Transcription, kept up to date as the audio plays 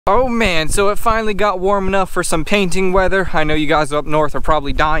Oh man, so it finally got warm enough for some painting weather. I know you guys up north are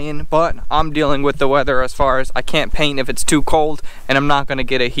probably dying, but I'm dealing with the weather as far as I can't paint if it's too cold, and I'm not gonna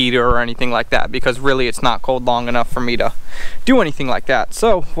get a heater or anything like that because really it's not cold long enough for me to do anything like that.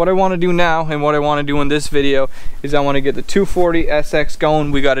 So what I wanna do now and what I wanna do in this video is I wanna get the 240 SX going.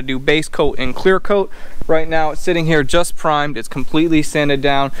 We gotta do base coat and clear coat. Right now it's sitting here just primed, it's completely sanded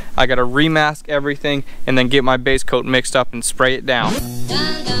down. I gotta remask everything and then get my base coat mixed up and spray it down.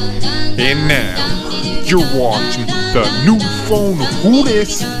 And now, you're watching the new phone Who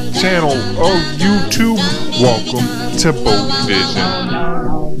This channel of YouTube. Welcome to Boat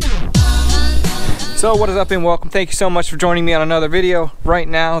Vision. So what is up and welcome. Thank you so much for joining me on another video. Right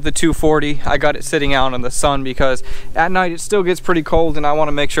now, the 240, I got it sitting out in the sun because at night it still gets pretty cold and I want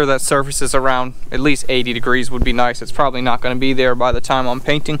to make sure that surface is around at least 80 degrees would be nice. It's probably not going to be there by the time I'm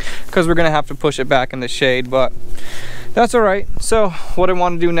painting because we're going to have to push it back in the shade, but that's all right. So what I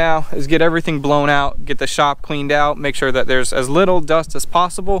want to do now is get everything blown out, get the shop cleaned out, make sure that there's as little dust as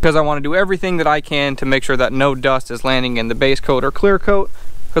possible because I want to do everything that I can to make sure that no dust is landing in the base coat or clear coat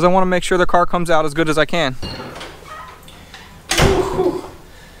because I want to make sure the car comes out as good as I can.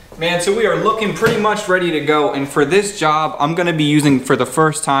 Man, so we are looking pretty much ready to go, and for this job I'm going to be using, for the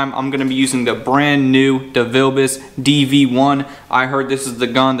first time, I'm going to be using the brand new DeVilbiss DV1. I heard this is the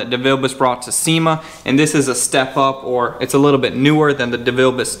gun that DeVilbiss brought to SEMA, and this is a step up, or it's a little bit newer than the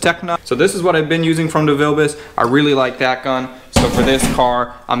DeVilbiss Techna. So this is what I've been using from DeVilbiss. I really like that gun. So for this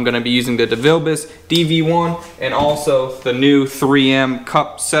car, I'm going to be using the DeVilbiss DV1 and also the new 3M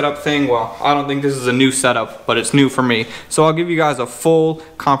cup setup thing. Well, I don't think this is a new setup, but it's new for me. So I'll give you guys a full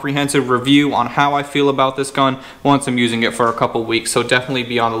comprehensive review on how I feel about this gun once I'm using it for a couple weeks. So definitely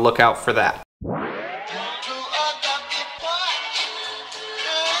be on the lookout for that.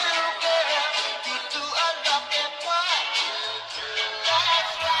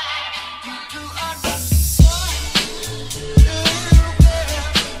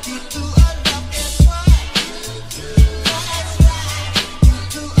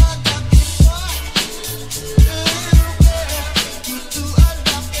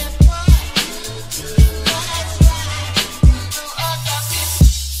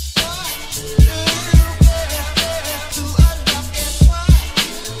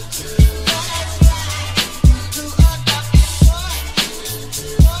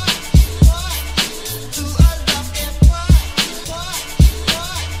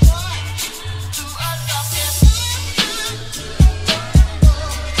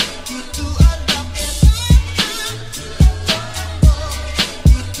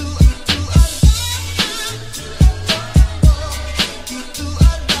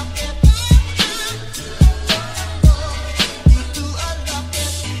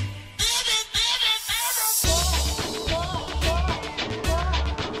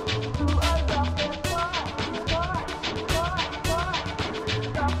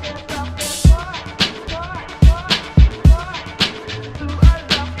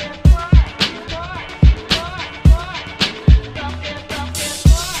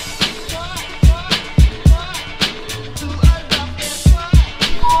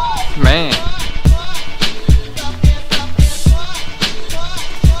 Man.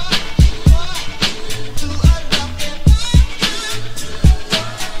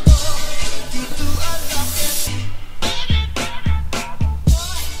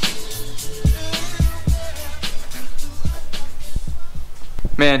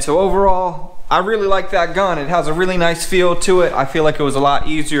 Man, so overall, I really like that gun. It has a really nice feel to it. I feel like it was a lot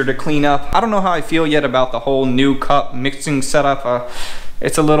easier to clean up. I don't know how I feel yet about the whole new cup mixing setup.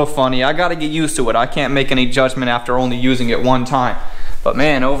 It's a little funny. I gotta get used to it. I can't make any judgment after only using it one time. But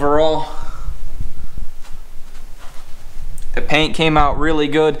man, overall, the paint came out really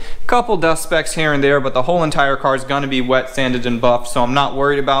good. Couple dust specks here and there, but the whole entire car is gonna be wet, sanded, and buffed, so I'm not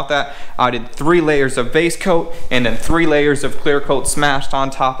worried about that. I did 3 layers of base coat and then 3 layers of clear coat smashed on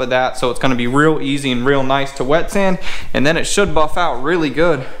top of that, so it's gonna be real easy and real nice to wet sand, and then it should buff out really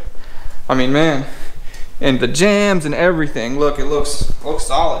good. I mean, man, and the jams and everything, look, it looks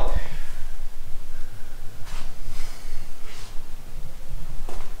solid.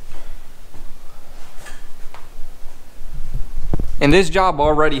 And this job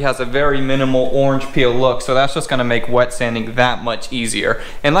already has a very minimal orange peel look, so that's just gonna make wet sanding that much easier.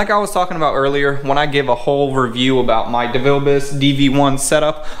 And like I was talking about earlier, when I give a whole review about my DeVilbiss DV1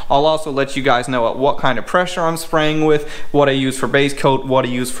 setup, I'll also let you guys know at what kind of pressure I'm spraying with, what I use for base coat, what I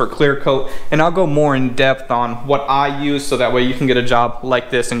use for clear coat, and I'll go more in depth on what I use so that way you can get a job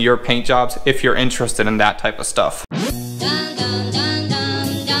like this in your paint jobs if you're interested in that type of stuff.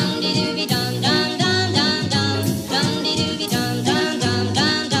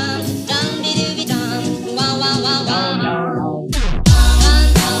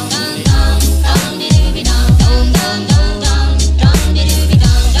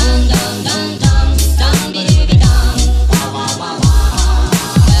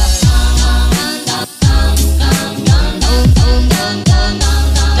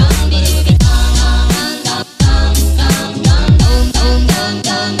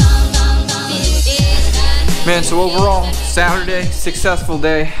 So overall, Saturday, successful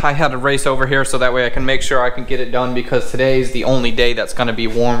day. I had a race over here so that way I can make sure I can get it done, because today's the only day that's gonna be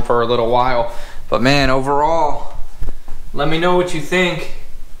warm for a little while. But man, overall, let me know what you think.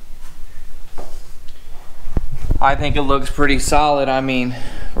 I think it looks pretty solid. I mean,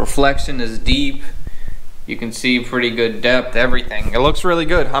 reflection is deep. You can see pretty good depth, everything. It looks really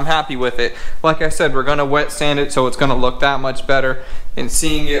good. I'm happy with it. Like I said, we're gonna wet sand it so it's gonna look that much better. And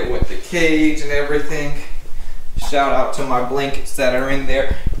seeing it with the cage and everything. Shout out to my blankets that are in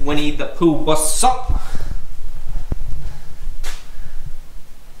there. Winnie the Pooh, what's up?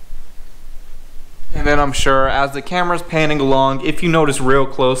 And then I'm sure as the camera's panning along, if you notice real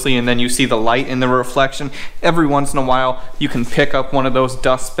closely and then you see the light in the reflection, every once in a while you can pick up one of those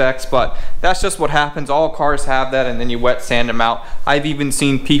dust specks, but that's just what happens. All cars have that, and then you wet sand them out. I've even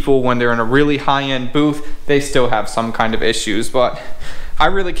seen people when they're in a really high-end booth, they still have some kind of issues, but I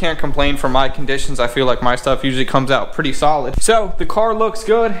really can't complain for my conditions. I feel like my stuff usually comes out pretty solid. So the car looks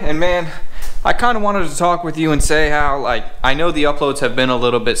good, and man, I kind of wanted to talk with you and say how, like, I know the uploads have been a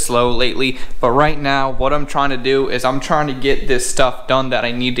little bit slow lately, but right now what I'm trying to do is I'm trying to get this stuff done that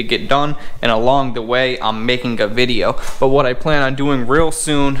I need to get done, and along the way I'm making a video. But what I plan on doing real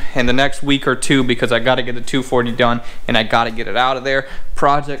soon in the next week or two, because I got to get the 240 done and I got to get it out of there,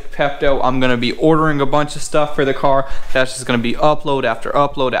 Project Pepto, I'm going to be ordering a bunch of stuff for the car. That's just going to be upload after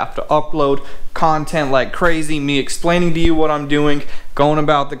upload after upload, content like crazy, me explaining to you what I'm doing, going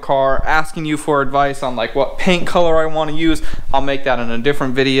about the car, asking you for advice on like what paint color I want to use. I'll make that in a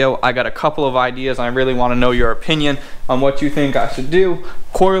different video. I got a couple of ideas and I really want to know your opinion on what you think I should do,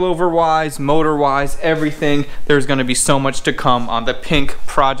 coilover wise, motor wise, everything. There's going to be so much to come on the pink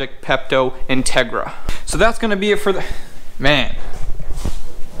Project Pepto Integra. So that's going to be it for the man.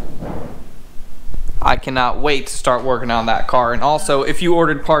 I cannot wait to start working on that car. And also, if you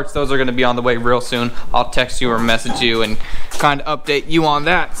ordered parts, those are going to be on the way real soon. I'll text you or message you and kind of update you on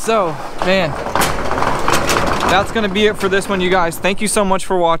that. So, man, that's going to be it for this one, you guys. Thank you so much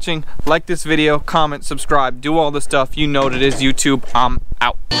for watching. Like this video, comment, subscribe, do all the stuff. You know what it is, YouTube. I'm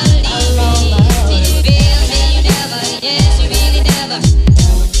out.